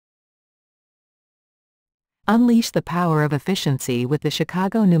Unleash the power of efficiency with the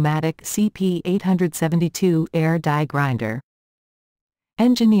Chicago Pneumatic Cp872 air die grinder.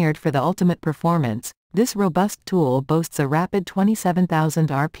 Engineered for the ultimate performance, this robust tool boasts a rapid 27,000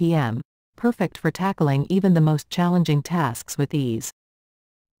 RPM, perfect for tackling even the most challenging tasks with ease.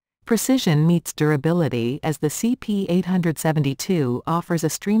 Precision meets durability as the CP872 offers a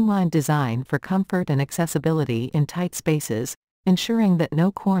streamlined design for comfort and accessibility in tight spaces, ensuring that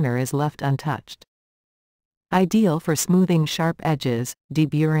no corner is left untouched. Ideal for smoothing sharp edges,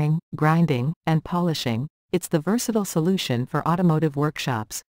 deburring, grinding, and polishing, it's the versatile solution for automotive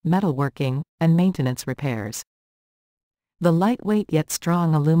workshops, metalworking, and maintenance repairs. The lightweight yet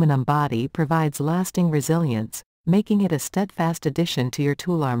strong aluminum body provides lasting resilience, making it a steadfast addition to your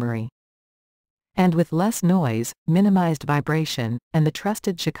tool armory. And with less noise, minimized vibration, and the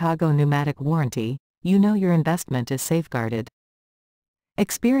trusted Chicago Pneumatic warranty, you know your investment is safeguarded.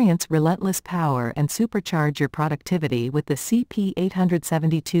 Experience relentless power and supercharge your productivity with the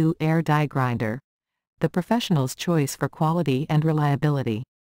CP872 air die grinder, the professional's choice for quality and reliability.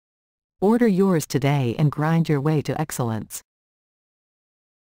 Order yours today and grind your way to excellence.